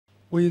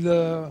with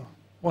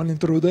one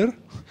intruder.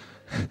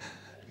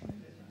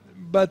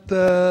 But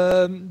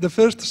the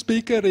first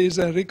speaker is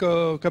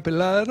Enrico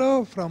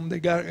CAPPELLARO from the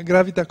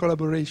Gravita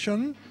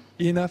collaboration,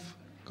 enough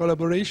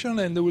collaboration,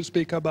 and will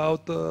speak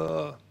about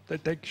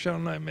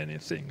detection and many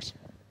things.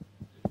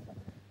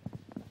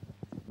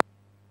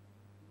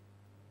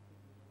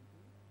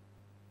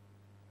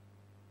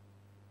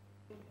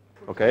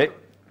 Okay,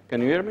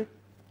 can you hear me?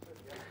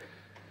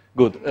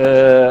 Good.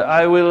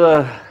 I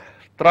will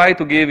try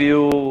to give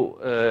you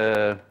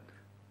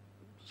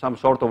some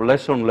sort of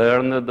lesson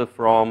learned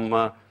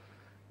from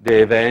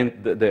the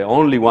event, the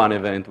only one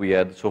event we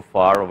had so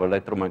far of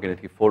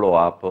electromagnetic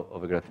follow-up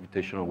of a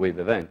gravitational wave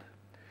event.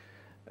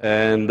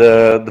 And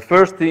the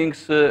first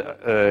things,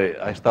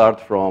 I start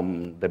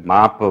from the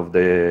map of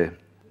the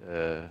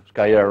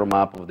sky arrow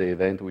map of the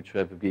event which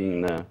have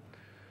been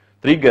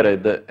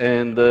triggered.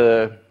 And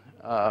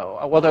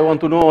what I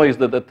want to know is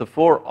that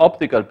for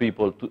optical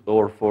people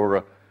or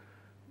for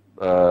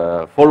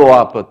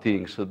follow-up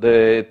things,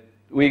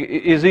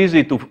 it's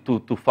easy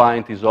to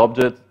find these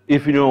objects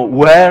if you know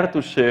where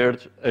to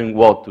search and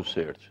what to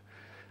search.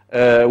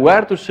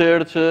 Where to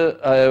search,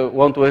 I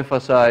want to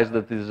emphasize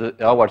that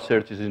our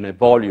search is in a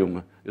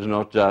volume, it's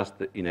not just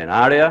in an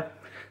area.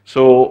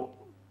 So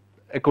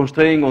a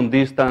constraint on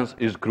distance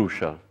is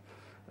crucial.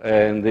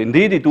 And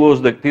indeed,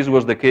 this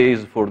was the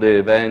case for the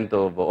event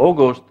of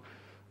August,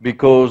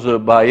 because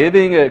by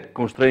having a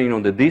constraint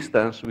on the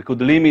distance, we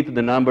could limit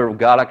the number of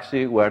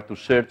galaxies where to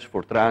search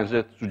for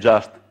transit to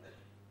just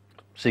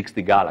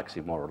 60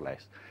 galaxies, more or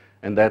less.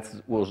 And that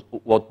was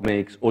what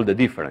makes all the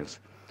difference.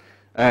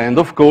 And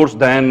of course,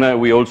 then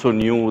we also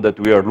knew that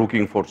we are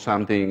looking for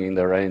something in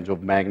the range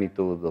of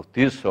magnitude of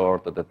this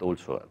sort that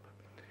also helped.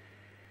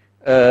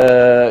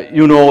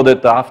 You know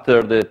that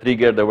after the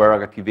trigger, there were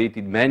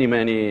activated many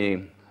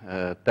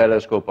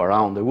telescopes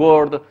around the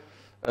world.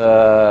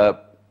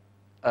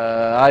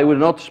 I will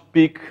not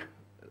speak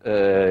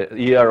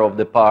here of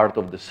the part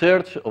of the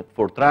search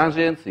for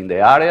transients in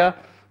the area,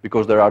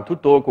 because there are two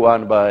talks,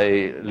 one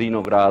by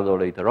Lino Grado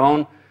later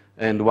on,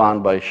 and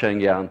one by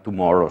Shengyang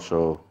tomorrow,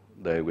 so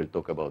they will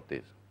talk about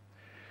this.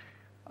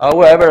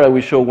 However, I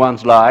will show one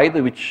slide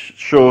which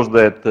shows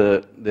that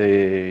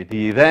the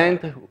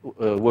event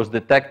was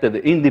detected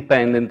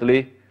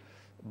independently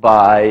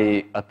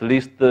by at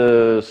least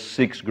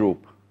 6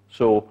 groups.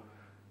 So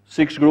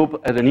 6 groups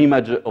had an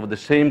image of the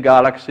same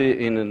galaxy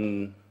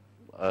in,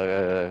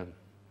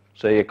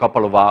 say, a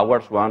couple of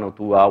hours, 1 or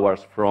 2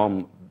 hours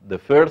from the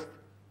first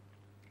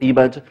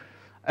image.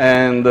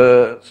 And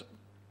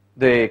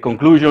the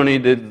conclusion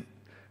is that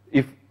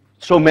if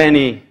so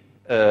many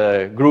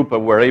groups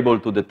were able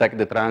to detect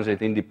the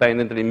transit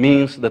independently,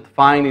 means that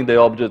finding the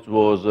object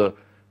was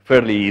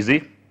fairly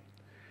easy.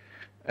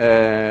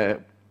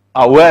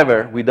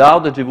 However,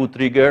 without the JV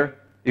trigger,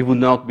 it would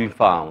not be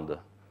found.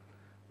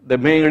 The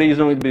main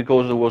reason is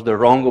because it was the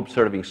wrong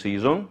observing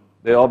season.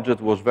 The object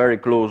was very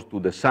close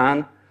to the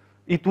sun.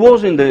 It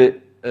was in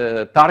the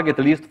target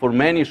list for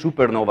many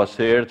supernova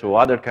search or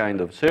other kind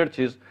of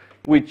searches,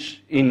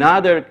 which in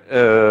other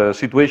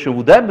situations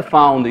would have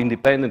found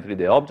independently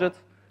the object.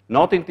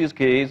 Not in this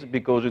case,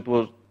 because it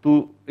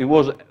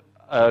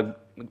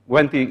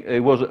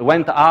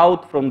went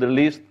out from the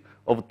list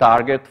of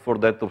target for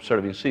that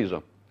observing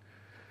season.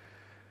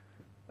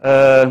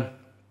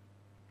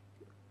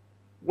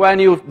 When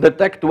you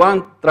detect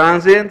one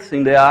transient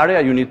in the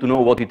area, you need to know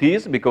what it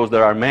is, because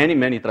there are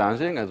many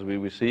transients, as we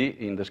will see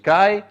in the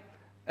sky.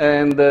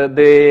 And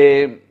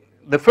the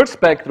first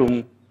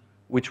spectrum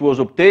which was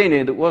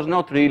obtained was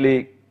not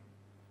really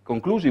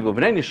conclusive of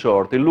any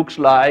sort. It looks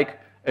like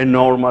a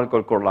normal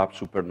collapse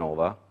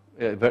supernova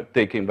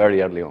taken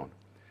very early on.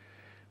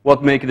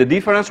 What makes the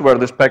difference were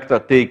the spectra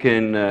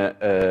taken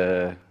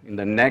in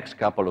the next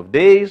couple of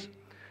days,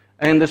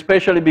 and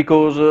especially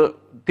because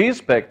these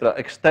spectra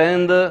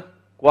extend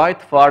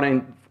quite far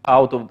in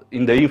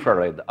the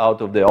infrared,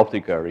 out of the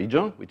optical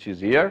region, which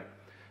is here.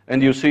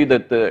 And you see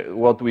that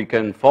what we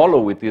can follow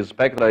with this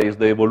spectra is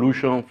the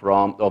evolution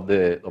of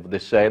the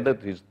set,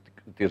 that is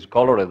this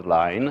colored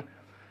line.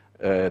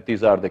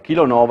 These are the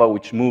kilonova,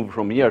 which move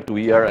from here to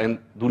here and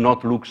do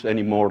not look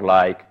anymore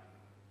like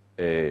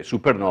a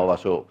supernova.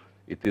 So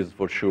it is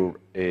for sure,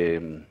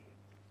 it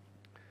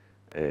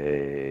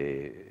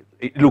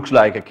looks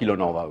like a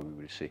kilonova, we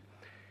will see.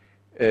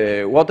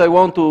 What I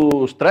want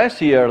to stress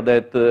here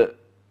that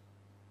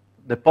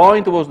the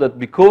point was that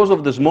because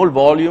of the small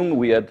volume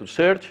we had to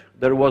search,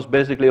 there was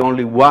basically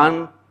only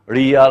one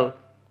real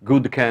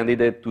good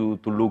candidate to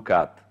look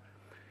at.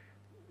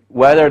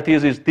 Whether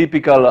this is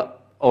typical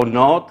or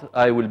not,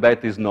 I will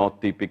bet is not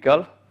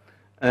typical.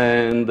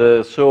 And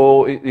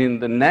so in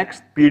the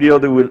next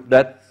period,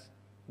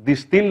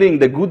 distilling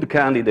the good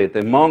candidate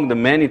among the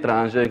many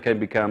transients can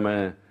become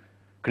a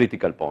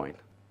critical point.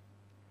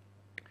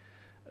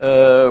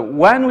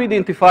 When we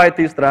identify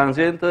this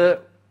transient,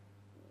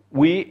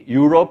 we,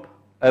 Europe,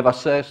 have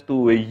access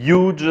to a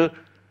huge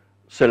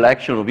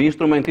selection of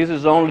instruments. This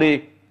is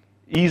only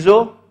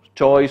ESO,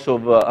 choice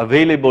of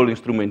available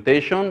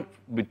instrumentation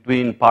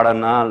between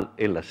Paranal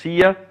and La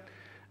Silla.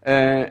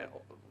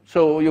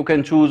 So you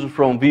can choose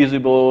from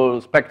visible,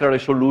 spectral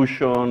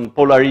resolution,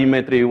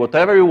 polarimetry,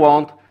 whatever you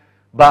want.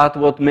 But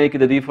what made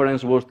the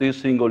difference was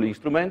this single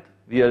instrument,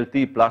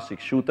 VLT plus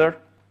 6 shooter.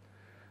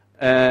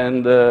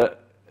 And this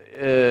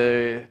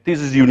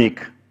is unique.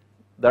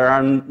 There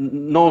are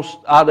no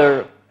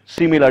other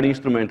similar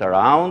instrument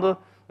around.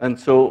 And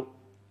so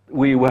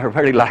we were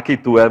very lucky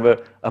to have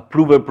a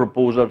proven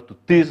proposal to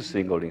this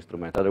single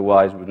instrument.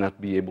 Otherwise, we would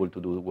not be able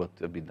to do what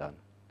has been done.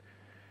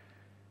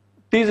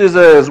 This is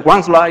a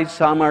one slide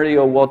summary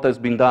of what has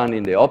been done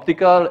in the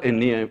optical and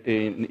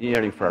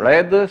near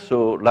infrared.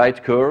 So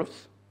light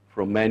curves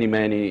from many,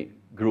 many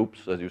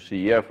groups, as you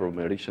see here, from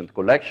a recent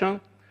collection.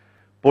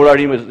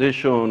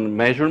 Polarization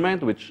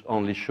measurement, which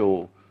only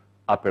show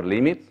upper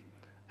limits.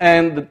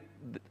 And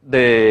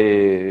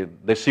the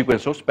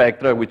sequence of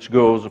spectra, which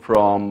goes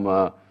from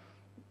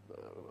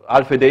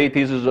alpha data.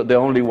 This is the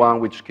only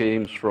one which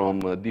came from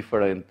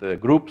different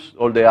groups.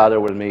 All the other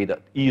were made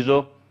at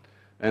ISO.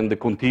 And they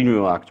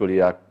continue actually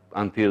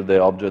until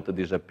the object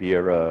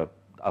disappears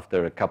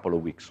after a couple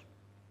of weeks.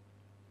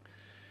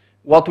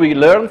 What we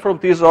learned from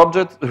this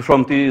object,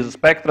 from this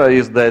spectra,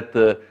 is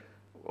that,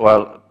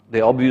 well,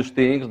 the obvious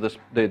things,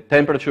 the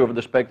temperature of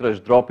the spectra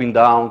is dropping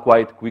down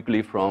quite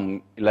quickly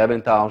from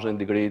 11,000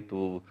 degrees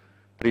to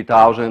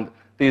 3,000.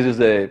 This is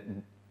a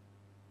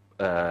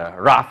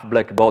rough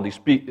black body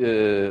fit.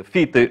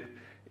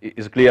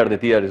 It's clear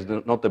that here is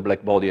not a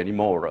black body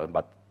anymore,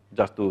 but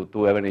just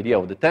to have an idea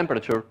of the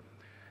temperature.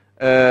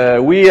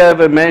 We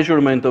have a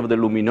measurement of the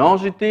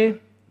luminosity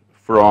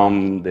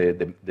from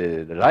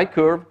the light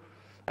curve.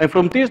 And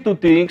from these two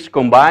things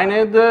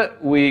combined,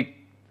 we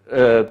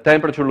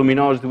temperature,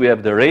 luminosity, we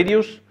have the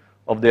radius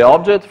of the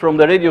object. From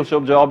the radius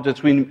of the object,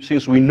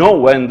 since we know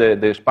when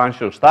the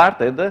expansion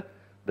started, the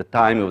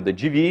time of the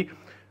GV,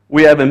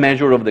 we have a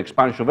measure of the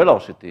expansion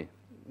velocity.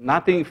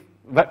 Nothing,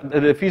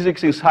 the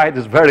physics inside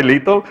is very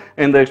little,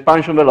 and the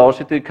expansion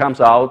velocity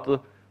comes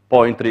out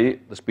 0.3,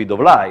 the speed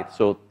of light.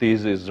 So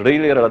this is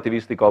really a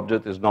relativistic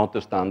object, is not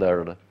a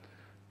standard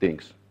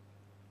things.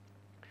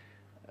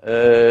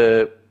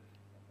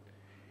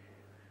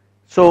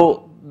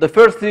 So the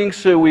first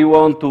things we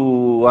want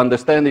to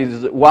understand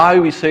is why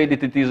we say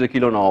that it is a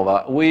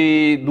kilonova.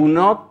 We do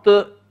not,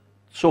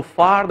 so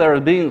far there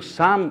have been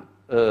some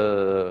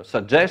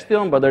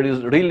suggestion, but there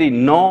is really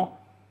no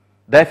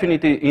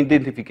definite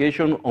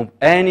identification of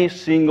any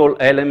single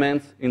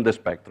element in the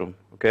spectrum,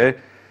 okay?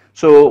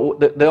 So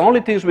the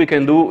only things we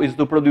can do is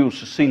to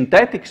produce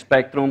synthetic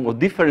spectrum of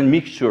different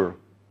mixture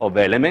of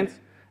elements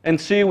and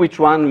see which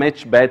one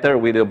match better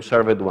with the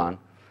observed one.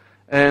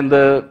 And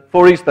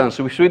for instance,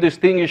 if we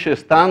distinguish a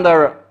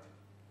standard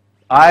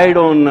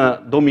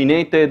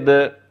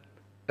iron-dominated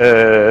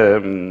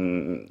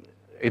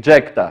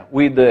ejecta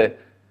with the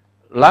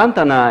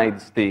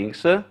lanthanide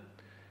things,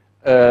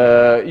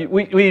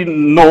 we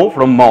know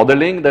from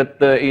modeling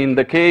that in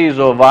the case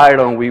of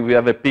iron, we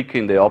have a peak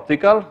in the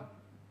optical,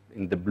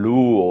 in the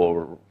blue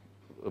or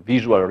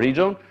visual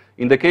region.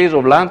 In the case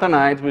of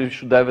lanthanides, we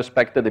should have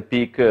expected a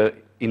peak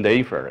in the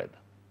infrared.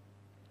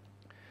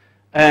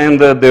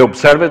 And the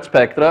observed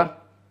spectra,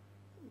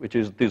 which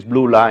is this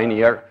blue line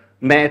here,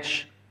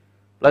 match,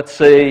 let's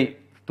say,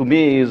 to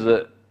me is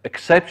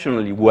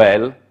exceptionally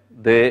well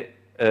the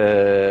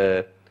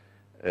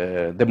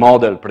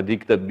model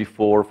predicted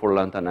before for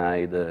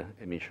lanthanide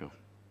emission.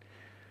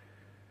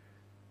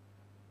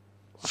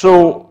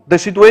 So the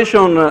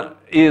situation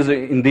is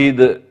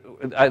indeed,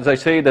 as I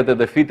say, that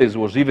the fit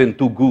was even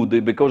too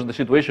good because the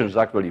situation is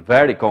actually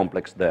very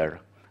complex there.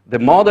 The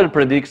model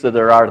predicts that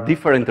there are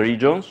different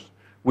regions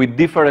with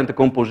different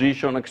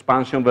composition,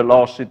 expansion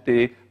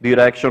velocity,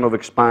 direction of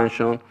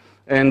expansion,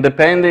 and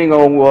depending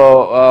on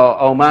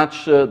how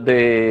much what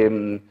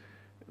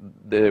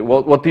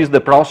is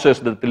the process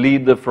that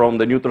leads from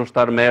the neutron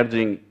star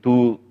merging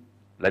to,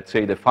 let's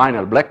say, the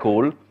final black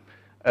hole,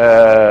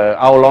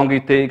 how long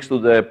it takes to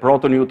the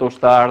proto-neutron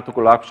star to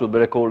collapse to the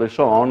black hole and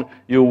so on,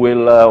 you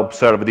will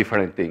observe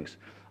different things.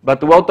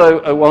 But what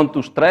I want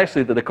to stress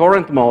is that the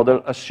current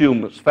model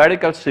assumes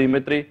spherical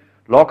symmetry,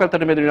 local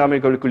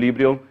thermodynamical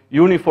equilibrium,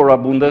 uniform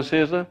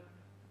abundances.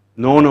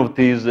 None of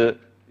these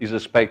is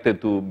expected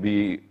to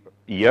be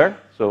here,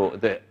 so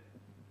the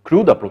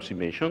crude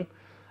approximation.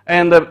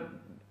 And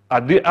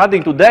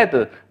adding to that,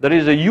 there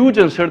is a huge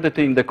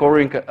uncertainty in the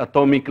current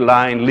atomic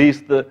line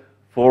list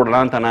for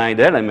lanthanide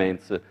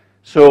elements.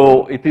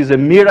 So it is a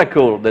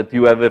miracle that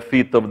you have a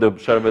fit of the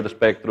observed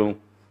spectrum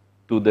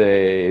to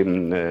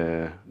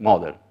the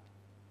model.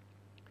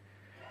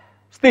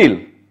 Still,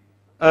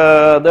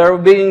 there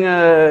have been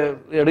a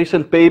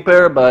recent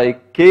paper by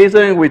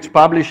Kesen which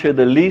published a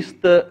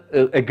list,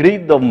 a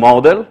grid of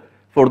model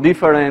for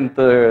different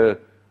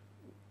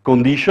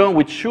conditions,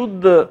 which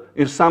should,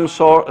 in some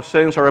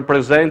sense,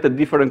 represent a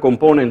different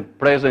component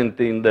present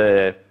in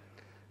the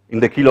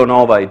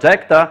kilonova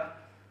ejecta.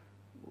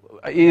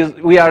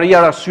 We are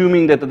here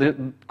assuming that the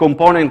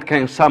component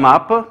can sum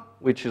up,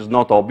 which is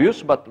not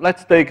obvious, but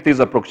let's take this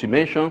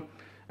approximation.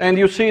 And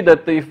you see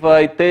that if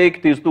I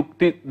take these two,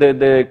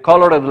 the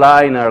colored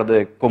line are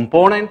the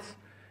components,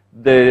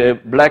 The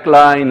black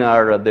line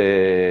are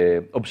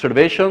the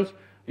observations.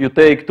 You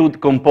take two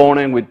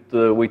components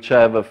which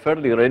have a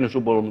fairly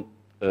reusable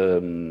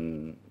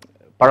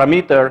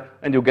parameter,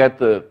 and you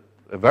get a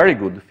very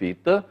good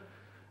fit.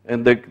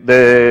 And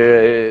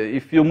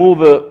if you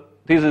move,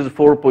 this is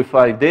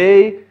 4.5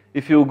 day.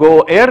 If you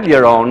go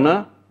earlier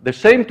on, the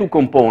same two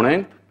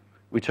components,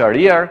 which are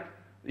here,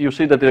 you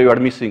see that you are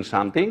missing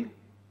something.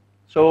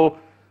 So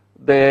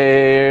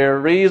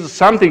there is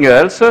something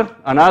else,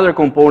 another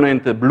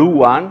component, a blue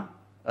one,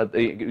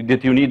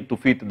 that you need to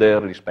fit the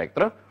early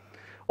spectra.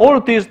 All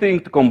these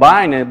things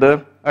combined,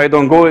 I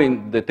don't go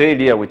in detail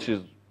here, which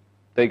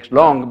takes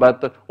long,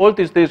 but all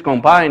these things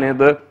combined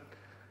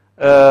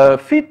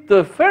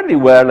fit fairly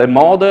well a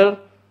model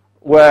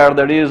where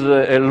there is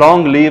a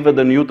long-lived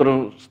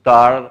neutron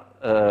star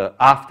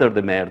after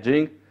the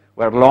merging,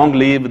 where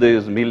long-lived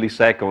is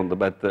millisecond,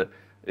 but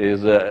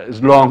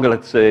is long,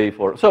 let's say,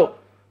 for. So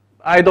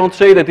I don't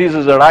say that this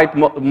is the right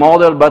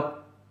model,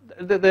 but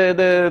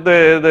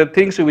the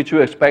things which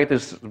you expect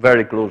is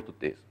very close to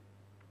this.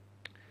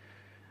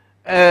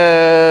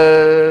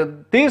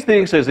 These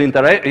things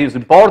is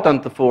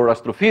important for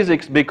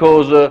astrophysics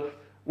because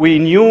we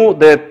knew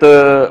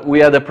that we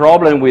had a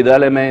problem with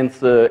elements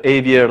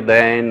heavier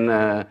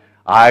than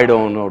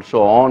iron or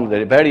so on,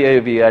 the very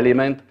heavy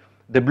element.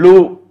 The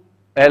blue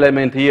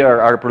element here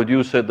are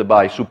produced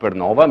by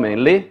supernova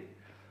mainly,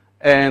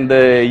 and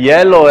the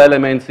yellow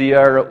elements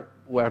here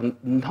were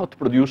not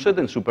produced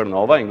in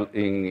supernova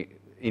in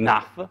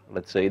enough,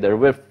 let's say. There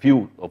were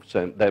few of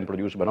them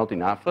produced, but not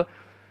enough.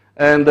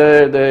 And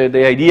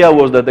the idea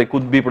was that they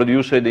could be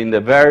produced in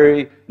a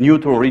very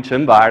neutron-rich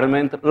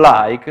environment,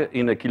 like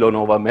in a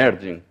kilonova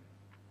merging.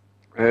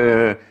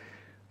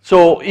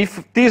 So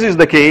if this is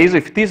the case,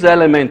 if these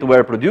elements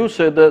were produced,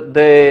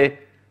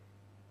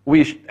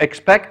 we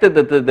expected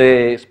that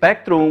the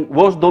spectrum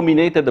was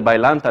dominated by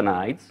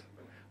lanthanides,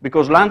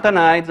 because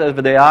lanthanides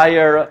have the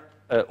higher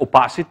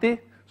opacity,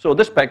 so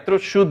the spectrum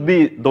should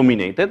be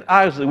dominated,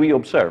 as we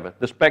observe.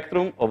 The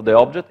spectrum of the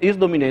object is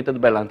dominated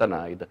by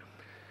lanthanide.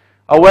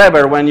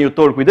 However, when you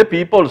talk with the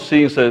people,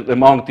 since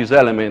among these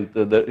elements,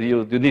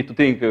 you need to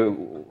think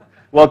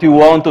what you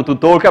want to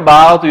talk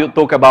about. You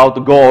talk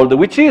about gold,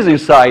 which is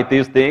inside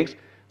these things,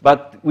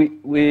 but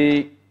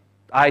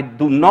I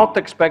do not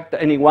expect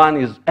anyone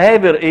is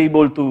ever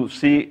able to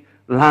see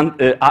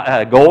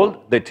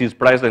gold that is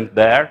present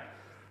there,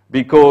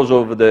 because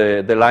of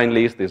the line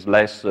list is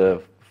less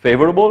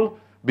favorable,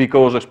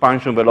 because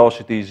expansion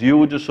velocity is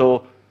huge,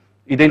 so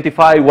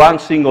identify one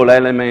single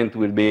element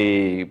will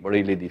be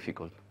really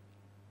difficult.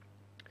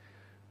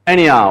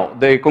 Anyhow,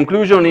 the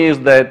conclusion is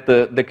that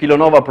the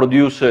kilonova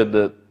produced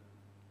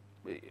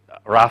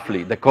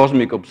roughly the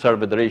cosmic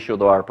observed ratio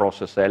of our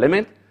process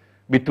element.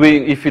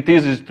 If it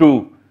is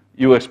true,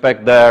 you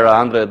expect there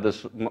 100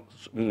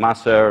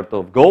 mass earth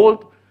of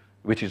gold,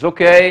 which is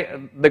okay.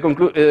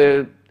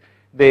 The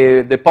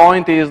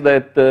point is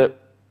that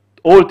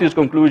all these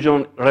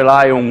conclusions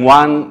rely on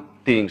one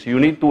thing.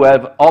 You need to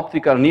have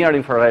optical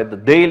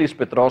near-infrared daily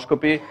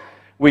spectroscopy,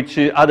 which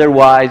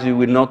otherwise you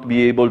will not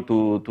be able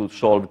to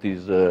solve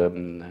this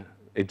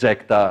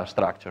ejecta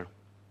structure.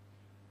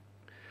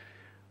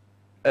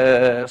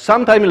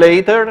 Sometime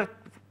later,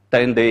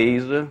 10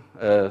 days,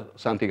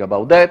 something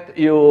about that,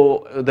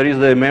 there is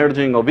the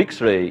emerging of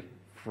X-ray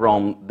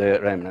from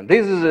the remnant.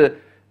 This is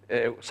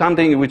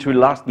something which will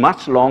last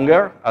much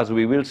longer, as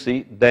we will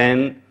see,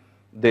 than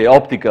the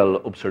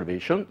optical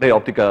observation, the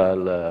optical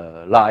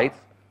light,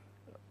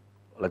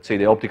 let's say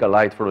the optical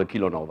light for the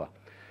kilonova.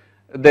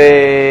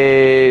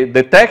 The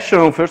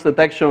first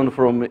detection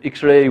from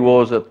X-ray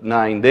was at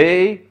 9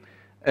 days,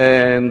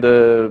 and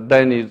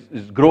then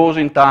it grows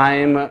in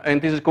time,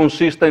 and this is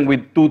consistent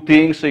with two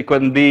things. It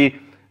can be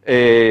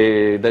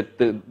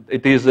that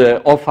it is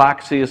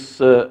off-axis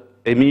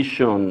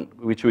emission,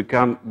 which we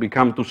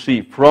come to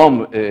see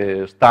from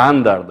a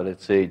standard,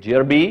 let's say,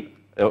 GRB,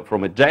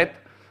 from a jet,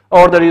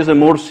 or there is a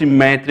more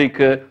symmetric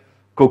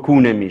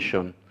cocoon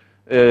emission.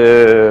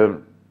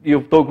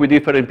 You've talked with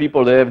different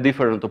people, they have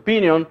different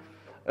opinion.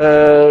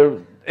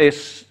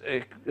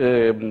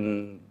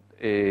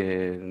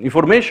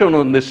 Information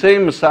on the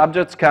same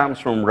subjects comes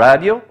from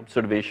radio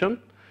observation,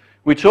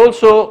 which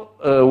also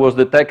was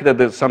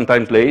detected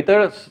sometimes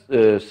later,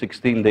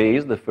 16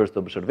 days, the first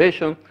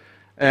observation.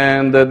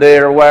 And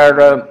there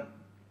were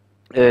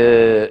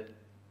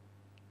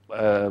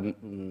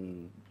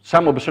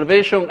some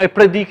observation, a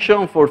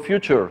prediction for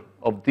future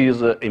of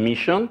this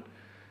emission.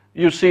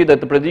 You see that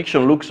the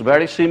prediction looks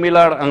very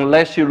similar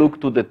unless you look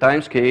to the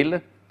time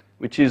scale,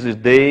 which is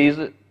days,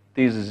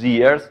 this is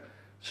years.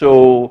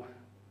 So,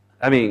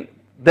 I mean,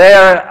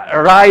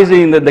 they're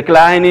rising,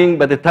 declining,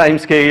 but the time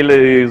scale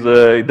is,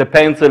 it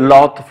depends a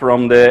lot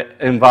from the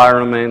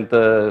environment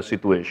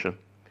situation.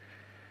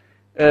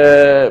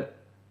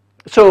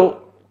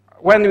 So,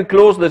 when we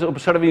close the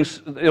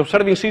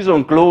observing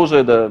season closed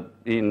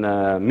in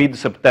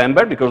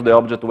mid-September, because the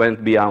object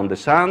went beyond the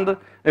sun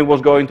and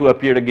was going to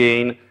appear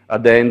again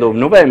at the end of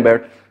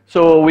November.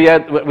 So we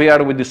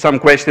are with some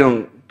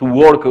question to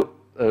work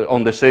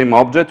on the same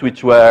object,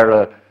 which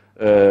were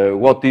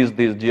what is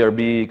this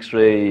GRB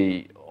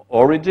X-ray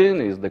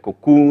origin, is the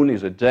cocoon,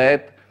 is a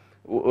jet,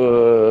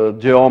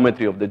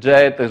 geometry of the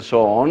jet, and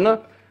so on.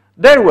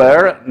 There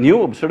were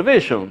new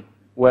observations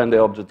when the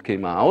object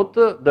came out.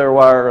 There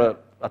were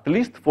at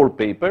least 4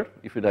 papers,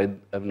 if I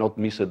have not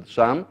missed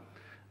some,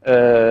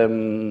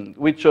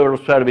 which are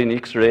observing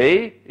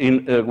X-ray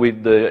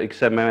with the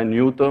XMM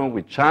Newton,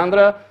 with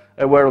Chandra,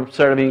 were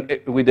observing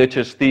with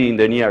HST in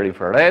the near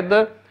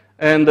infrared,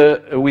 and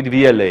with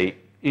VLA.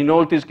 In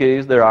all these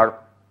cases, there are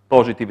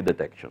positive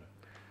detection.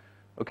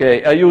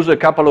 Okay, I use a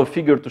couple of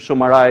figures to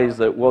summarize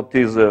what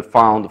is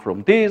found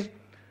from this.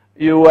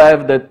 You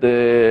have that,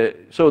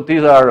 so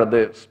these are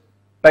the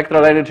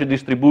spectral energy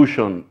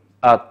distribution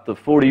at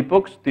 4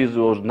 epochs. This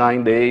was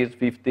 9 days,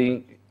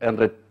 15,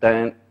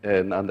 110,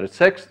 and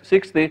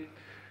 160.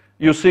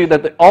 You see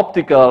that the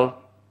optical,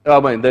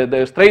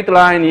 the straight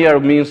line here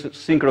means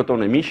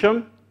synchrotron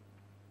emission.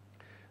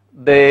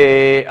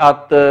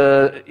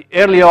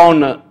 Early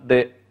on,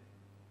 the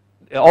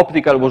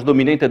optical was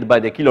dominated by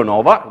the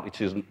kilonova,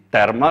 which is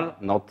thermal,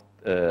 not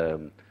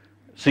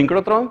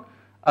synchrotron.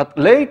 At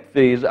late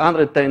phase,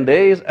 110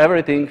 days,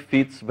 everything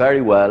fits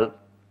very well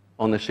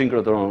on the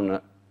synchrotron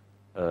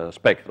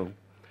spectrum.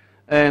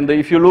 And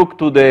if you look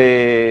to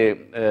the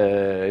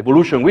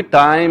evolution with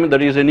time,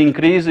 there is an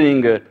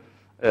increasing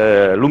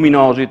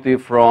luminosity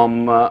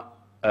from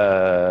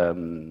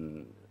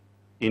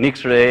in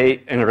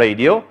X-ray and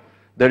radio.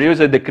 There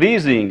is a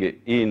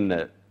decreasing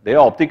in the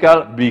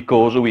optical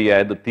because we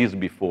had this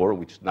before,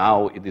 which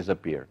now it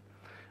disappeared.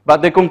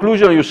 But the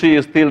conclusion you see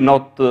is still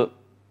not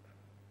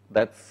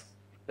that's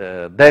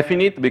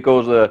definite,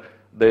 because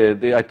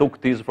I took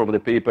this from the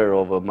paper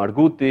of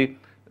Margutti.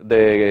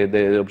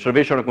 The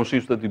observation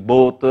consisted of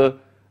both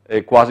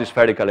a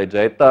quasi-spherical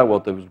ejecta,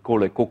 what we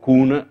call a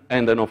cocoon,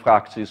 and an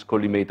off-axis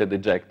collimated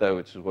ejecta,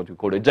 which is what we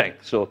call a jet.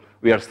 So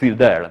we are still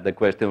there. The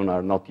questions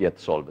are not yet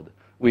solved.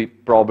 We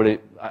probably,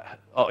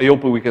 I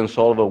hope we can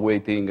solve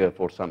waiting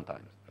for some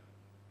time.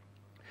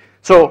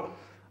 So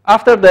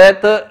after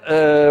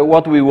that,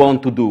 what we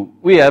want to do?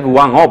 We have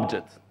one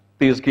object,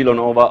 this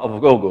kilonova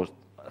of August.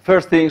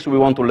 First things we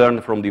want to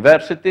learn from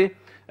diversity,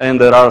 and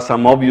there are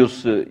some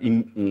obvious,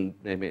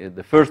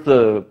 the first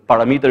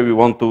parameter we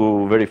want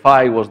to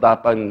verify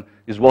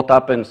is what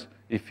happens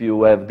if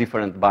you have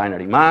different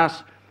binary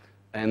mass,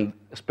 and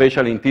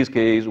especially in this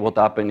case, what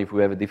happens if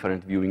we have a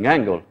different viewing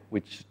angle,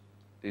 which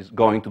is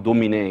going to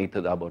dominate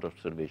our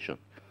observation.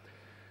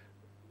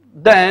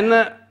 Then,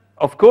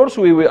 of course,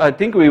 I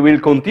think we will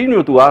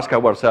continue to ask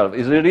ourselves,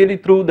 is it really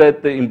true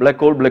that in black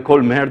hole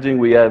merging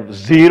we have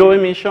 0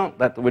 emission?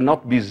 That will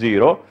not be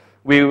 0.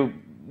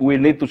 We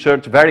need to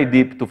search very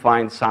deep to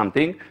find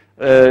something,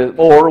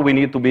 or we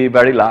need to be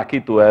very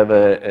lucky to have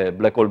a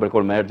black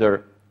hole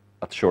merger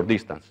at short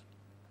distance.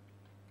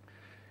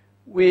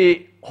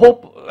 We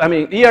hope, I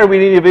mean, here we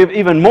need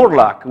even more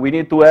luck. We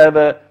need to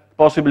have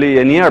possibly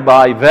a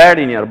nearby,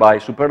 very nearby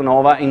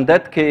supernova. In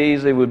that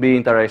case, it would be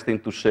interesting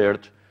to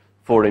search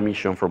for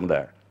emission from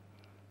there.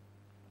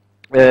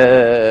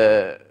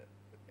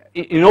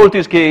 In all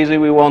these cases,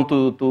 we want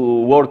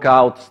to work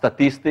out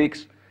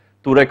statistics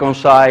to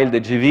reconcile the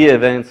GV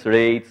events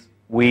rates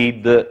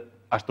with the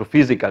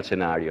astrophysical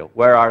scenario.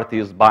 Where are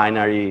these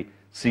binary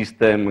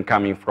systems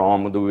coming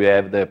from? Do we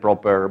have the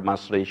proper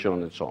mass ratio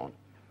and so on?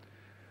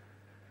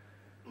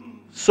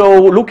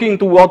 So looking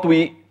to what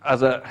we,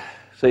 as a,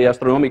 say,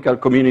 astronomical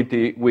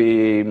community,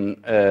 we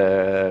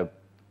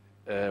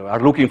are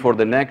looking for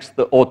the next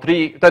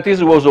O3. That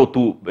is was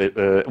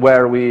O2,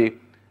 where we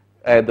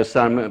had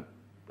some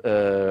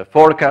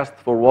forecast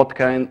for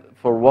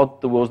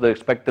what was the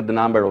expected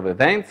number of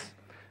events,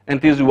 and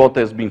this is what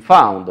has been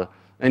found.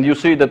 And you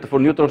see that for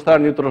neutron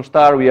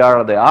star, we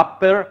are at the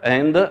upper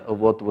end of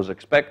what was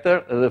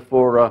expected.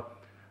 For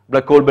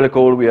black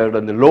hole, we are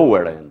at the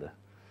lower end.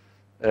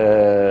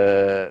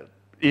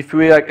 If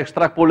we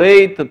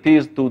extrapolate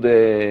this to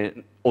the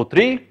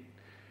O3,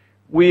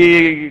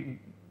 we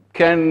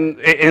can,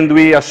 and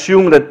we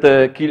assume that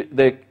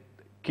the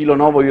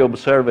kilonova we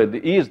observed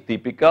is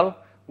typical,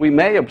 we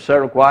may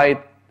observe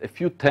quite a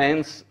few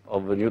tenths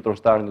of neutron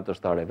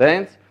star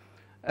events.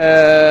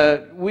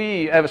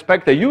 We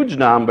expect a huge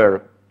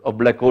number of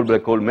black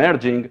hole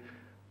merging,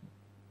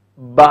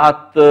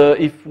 but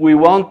if we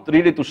want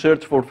really to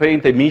search for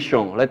faint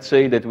emission, let's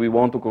say that we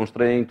want to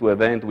constrain to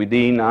event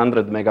within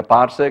 100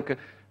 megaparsec,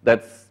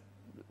 that's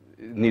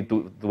need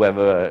to have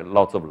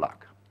lots of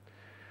luck.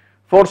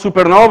 For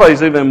supernova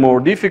is even more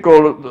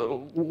difficult.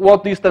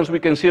 What distance we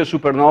can see a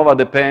supernova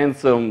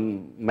depends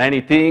on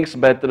many things,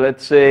 but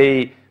let's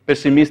say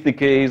pessimistic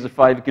case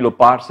 5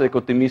 kiloparsec,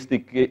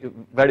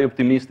 very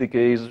optimistic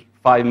case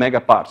 5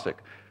 megaparsec.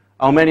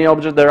 How many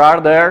objects there are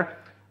there?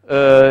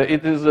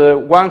 It is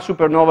one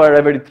supernova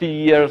every 3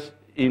 years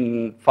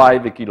in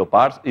 5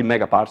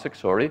 megaparsec,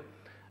 sorry.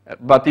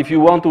 But if you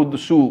want to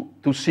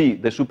see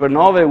the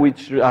supernovae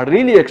which are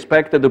really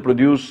expected to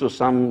produce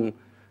some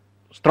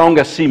strong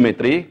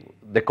asymmetry,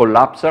 the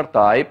collapsar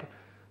type,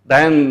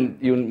 then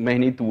you may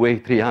need to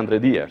wait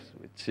 300 years,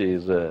 which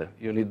is,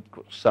 you need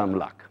some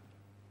luck.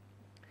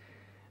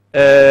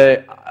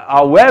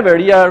 However,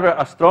 here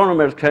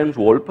astronomers can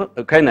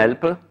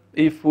help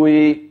if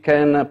we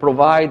can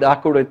provide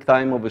accurate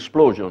time of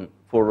explosion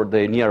for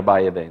the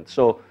nearby event.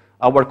 So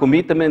our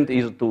commitment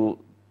is to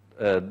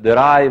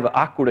derive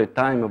accurate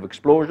time of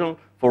explosion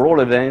for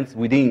all events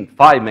within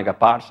 5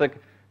 megaparsec,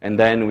 and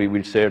then we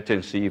will search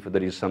and see if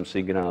there is some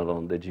signal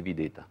on the GV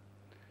data.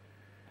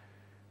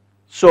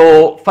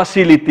 So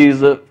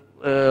facilities,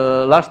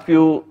 last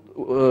few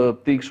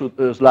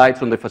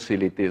slides on the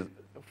facilities.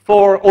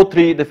 For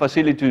O3, the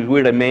facilities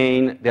will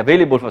remain, the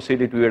available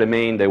facility will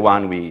remain the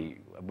one we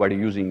were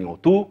using in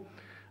O2.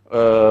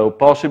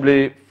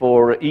 Possibly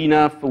for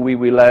ENAF, we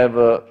will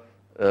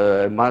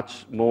have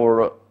much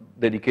more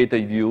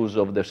dedicated use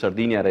of the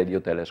Sardinia radio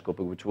telescope,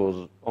 which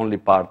was only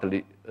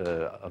partly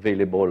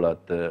available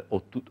at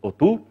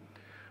O2.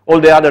 All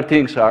the other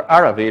things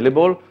are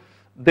available.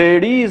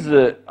 There is,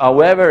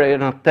 however,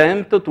 an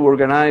attempt to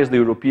organize the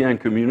European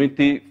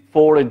community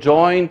for a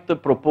joint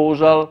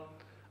proposal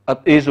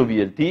at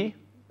ESO-VLT.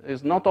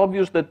 It's not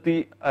obvious that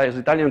the as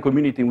Italian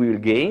community will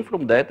gain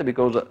from that,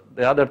 because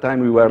the other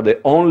time we were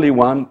the only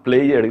one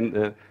player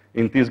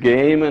in this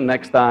game, and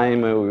next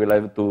time we will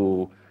have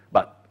to,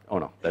 but oh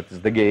no, that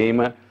is the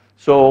game.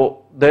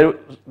 So the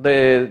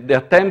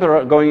attempt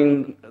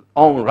going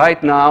on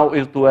right now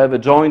is to have a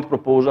joint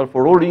proposal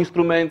for all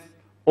instruments,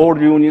 all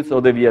units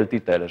of the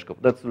VLT telescope.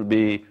 That will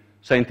be,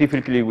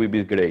 scientifically, will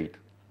be great.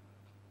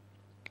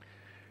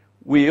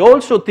 We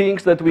also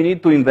think that we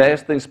need to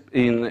invest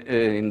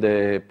in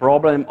the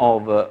problem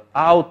of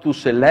how to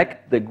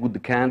select the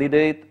good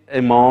candidate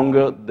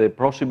among the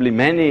possibly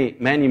many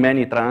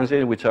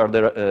transients which are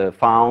there,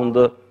 found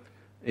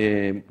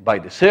by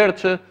the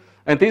search.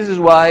 And this is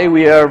why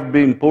we have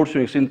been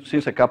pursuing,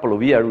 since a couple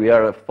of years, we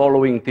are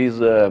following this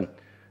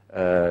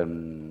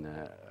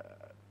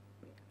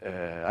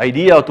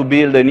idea to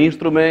build an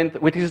instrument,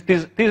 which is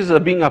this is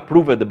being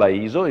approved by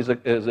ESO, is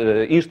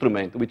an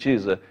instrument which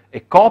is a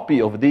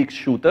copy of the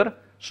X-shooter,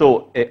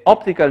 so an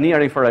optical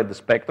near-infrared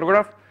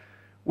spectrograph,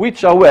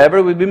 which,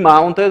 however, will be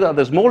mounted at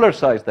a smaller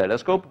size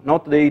telescope,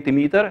 not the 80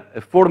 meter, a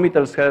 4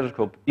 meter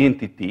telescope in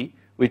TT,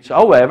 which,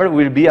 however,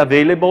 will be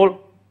available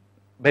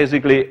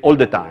basically all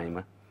the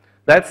time.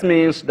 That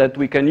means that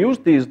we can use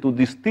this to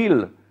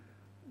distill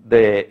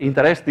the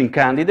interesting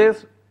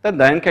candidates that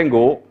then can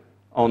go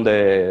on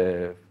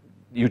the,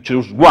 you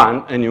choose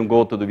one and you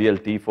go to the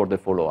VLT for the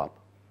follow-up.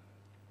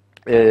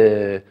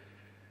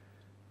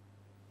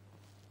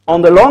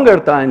 On the longer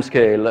time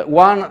scale,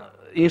 one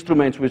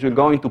instrument which is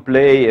going to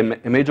play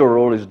a major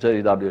role is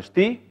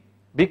JWST,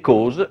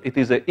 because it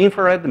is an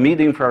infrared,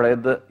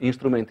 mid-infrared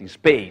instrument in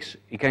space.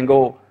 It can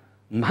go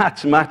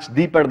much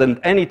deeper than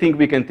anything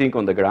we can think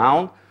on the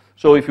ground.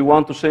 So if you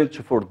want to search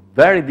for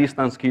very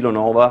distant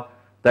kilonova,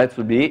 that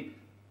would be,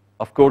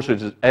 of course,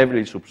 it is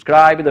heavily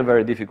subscribed,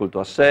 very difficult to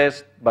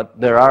assess, but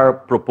there are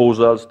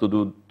proposals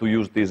to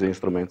use these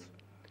instruments.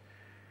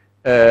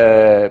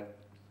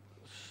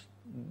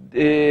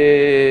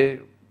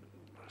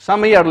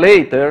 Some years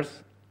later,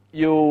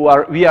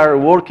 we are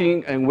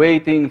working and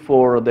waiting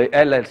for the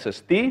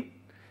LSST,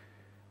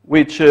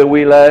 which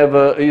will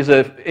have is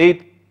a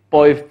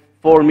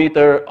 8.4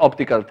 meter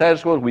optical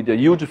telescope with a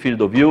huge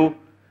field of view.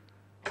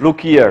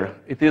 Look here,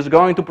 it is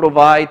going to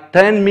provide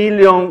 10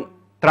 million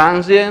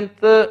transient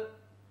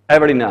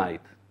every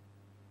night.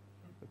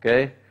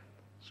 Okay,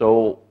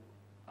 so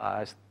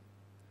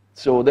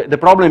the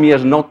problem here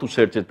is not to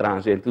search a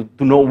transient,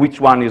 to know which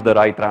one is the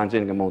right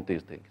transient among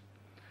these things.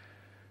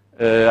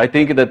 I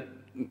think that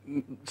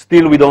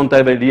still we don't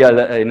have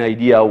an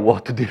idea of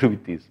what to do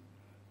with this.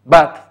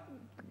 But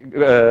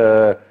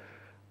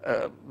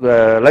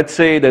let's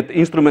say that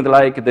instrument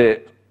like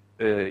the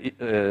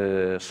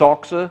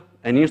SOX,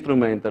 an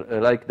instrument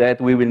like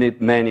that, we will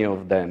need many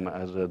of them,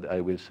 as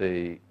I will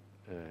say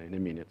in a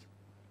minute.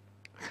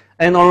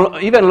 And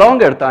on even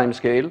longer time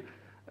scale,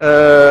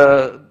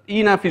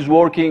 ENAF is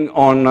working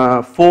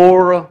on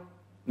 4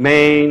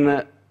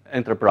 main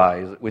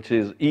enterprises, which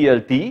is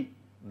ELT,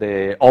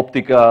 the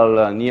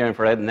optical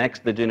near-infrared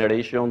next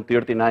generation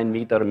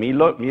 39-meter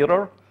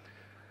mirror,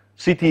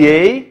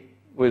 CTA,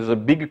 with a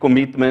big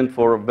commitment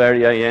for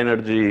very high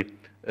energy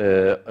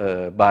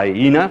by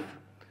ENAF,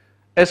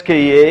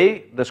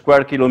 SKA, the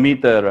square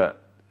kilometer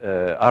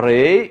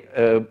array,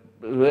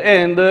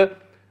 and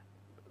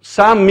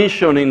some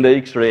mission in the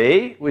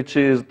X-ray, which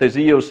is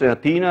Theseus and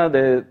Athena.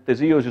 The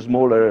Theseus is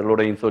smaller,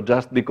 Lorenzo,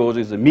 just because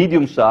it's a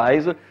medium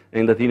size,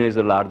 and Athena is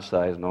a large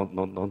size, not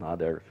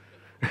other.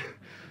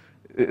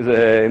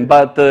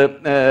 But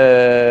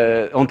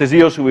on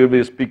Theseus we will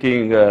be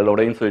speaking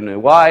Lorenzo in a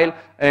while,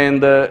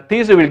 and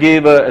this will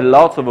give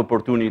lots of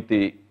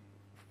opportunity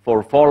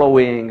for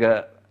following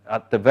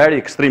at the very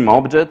extreme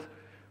object.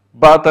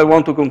 But I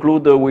want to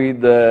conclude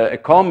with a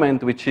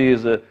comment, which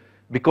is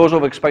because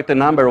of expected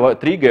number of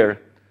trigger,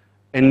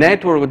 a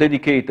network of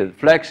dedicated,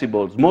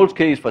 flexible,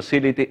 small-scale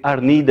facility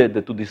are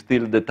needed to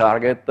distill the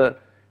target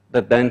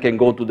that then can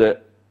go to the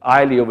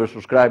highly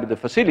oversubscribed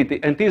facility.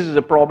 And this is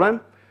a problem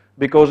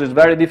because it's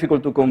very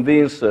difficult to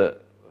convince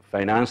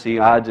financing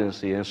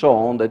agency and so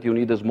on, that you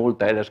need a small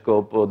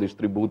telescope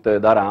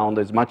distributed around.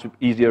 It's much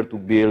easier to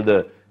build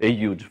a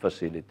huge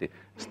facility.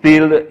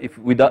 Still, if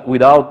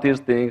without these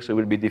things, it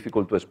will be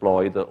difficult to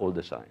exploit all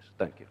the science.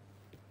 Thank you.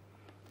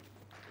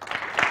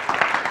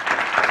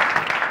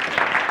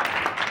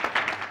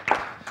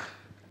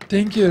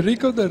 Thank you,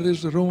 Enrico. There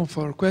is room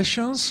for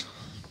questions.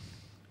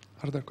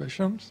 Other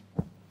questions?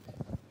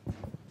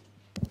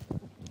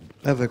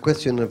 I have a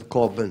question of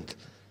comment.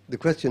 The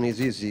question is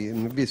easy,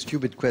 maybe a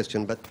stupid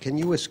question, but can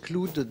you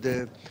exclude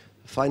the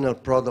final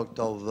product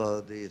of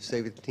the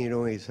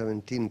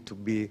 17 to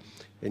be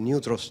a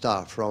neutron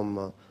star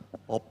from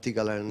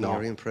optical and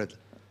near-infrared?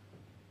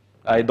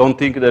 I don't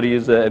think there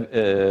is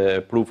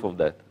a proof of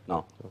that,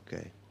 no.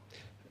 Okay.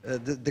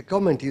 The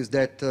comment is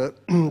that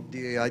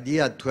the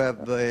idea to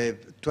have a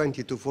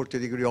 20 to 40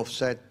 degree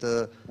offset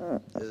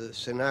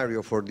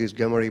scenario for this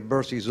gamma ray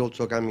burst is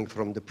also coming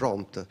from the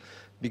prompt,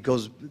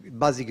 because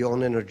basically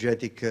on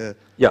energetic that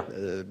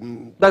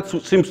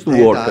seems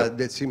to work.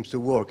 That seems to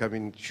work. I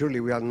mean,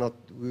 surely we are not,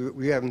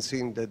 we haven't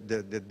seen that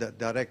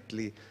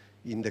directly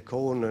in the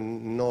cone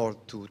and nor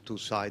to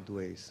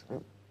sideways.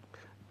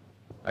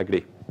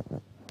 Agree.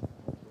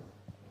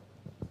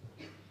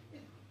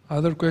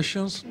 Other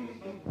questions?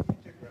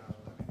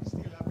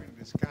 Still up in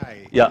the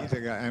sky. Yeah.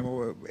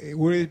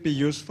 Will it be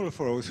useful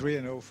for O3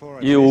 and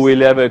O4? You will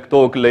have a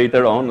talk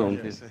later on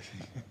this.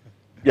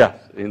 Yeah,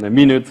 in a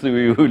minute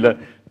we will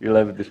we'll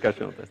have a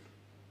discussion on that.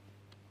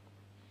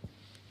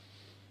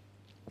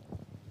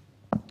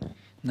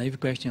 Naive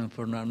question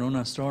for a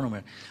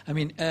non-astronomer. I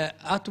mean,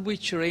 at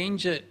which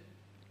range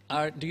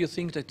do you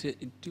think that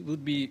it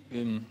would be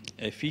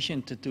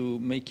efficient to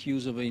make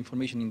use of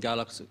information in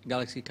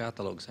galaxy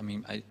catalogs? I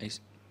mean,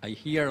 I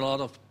hear a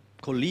lot of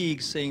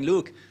colleagues saying,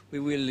 look, we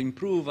will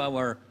improve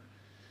our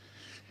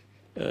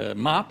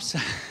maps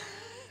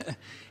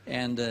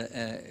and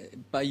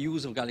by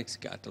use of galaxy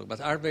catalog,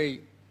 but are they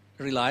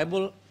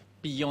reliable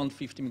beyond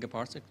 50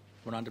 megaparsec,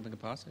 100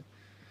 megaparsec?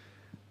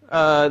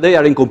 They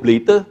are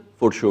incomplete,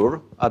 for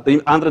sure. At the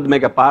 100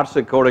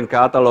 megaparsec current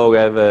catalog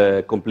have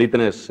a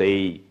completeness,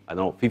 say, I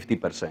don't know,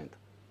 50%.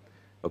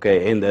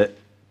 Okay, and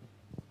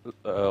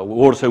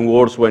worse and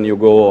worse when you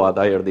go at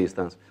higher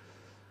distance.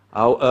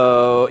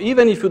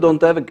 Even if you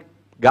don't have a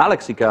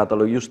galaxy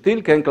catalog, you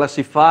still can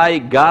classify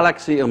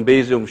galaxy on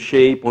basis of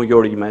shape on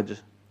your image.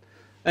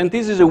 And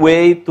this is a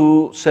way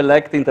to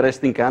select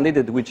interesting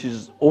candidate, which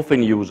is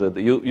often used.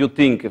 You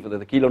think if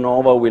the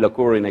kilonova will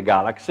occur in a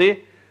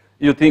galaxy,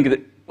 you think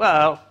that,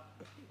 well,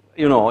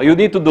 you know, you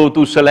need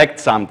to select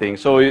something.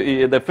 So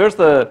the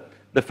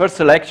first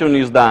selection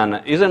is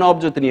done. Is an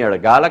object near a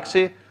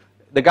galaxy?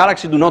 The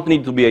galaxy do not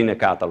need to be in a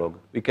catalog.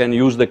 We can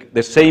use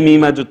the same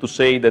image to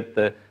say that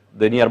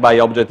the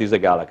nearby object is a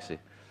galaxy.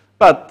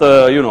 But,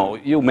 you know,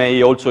 you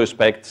may also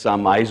expect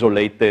some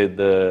isolated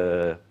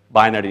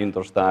binary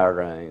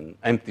interstar in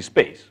empty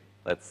space.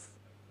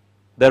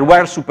 There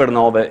were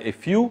supernovae, a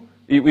few.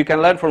 We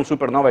can learn from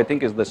supernova, I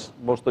think it's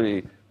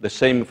mostly the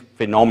same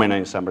phenomena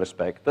in some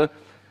respect.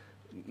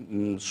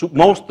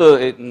 Most,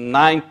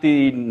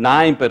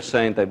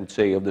 99%, I would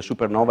say, of the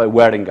supernovae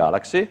were in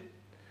galaxy.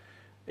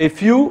 A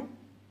few,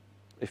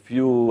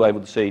 I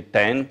would say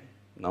 10,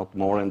 not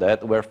more than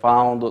that, were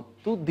found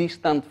too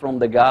distant from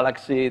the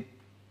galaxy,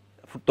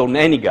 from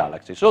any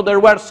galaxy. So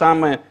there were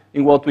some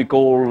in what we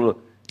call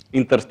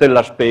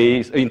interstellar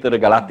space,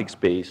 intergalactic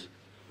space.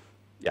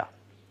 Yeah,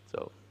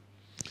 so.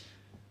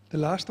 The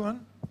last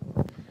one?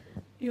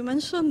 You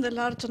mentioned the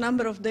large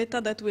number of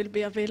data that will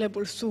be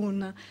available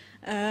soon.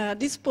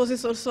 This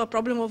poses also a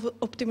problem of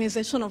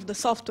optimization of the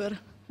software.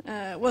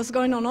 What is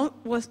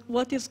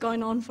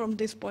going on from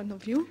this point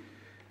of view?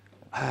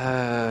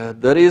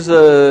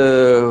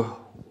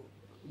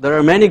 There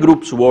are many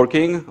groups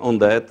working on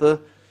that,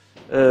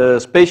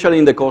 especially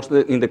in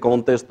the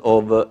context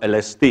of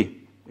LST.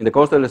 In the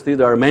context of LST,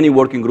 there are many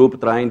working groups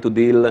trying to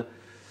deal.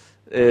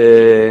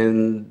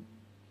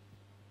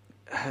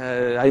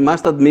 I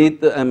must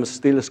admit, I'm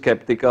still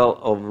skeptical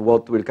of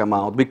what will come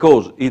out,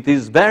 because it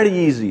is very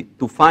easy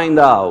to find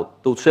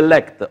out, to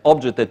select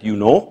objects that you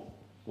know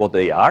what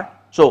they are.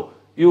 So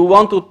you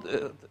want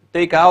to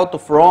take out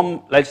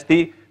from, let's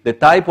see, the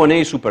type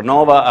 1a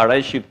supernova, a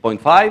redshift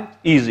 0.5,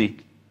 easy.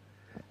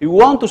 You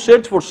want to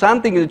search for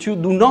something that you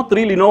do not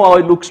really know how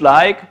it looks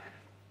like,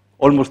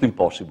 almost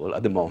impossible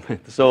at the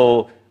moment.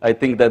 So I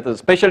think that,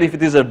 especially if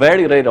it is a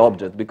very rare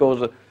object,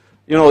 because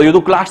you know, you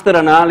do cluster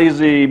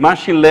analysis,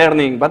 machine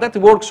learning, but that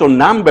works on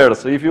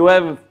numbers. If you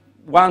have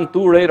 1,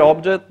 2 rare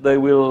objects, they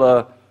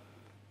will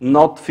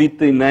not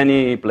fit in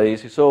many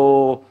places.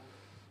 So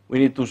we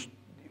need to,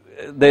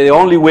 the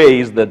only way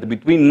is that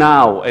between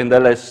now and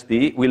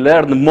LST, we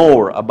learn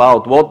more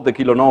about what the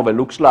kilonova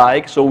looks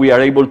like, so we are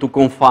able to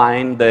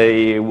confine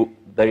their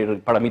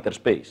parameter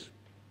space.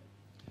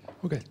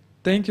 Okay,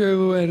 thank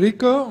you,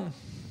 Enrico.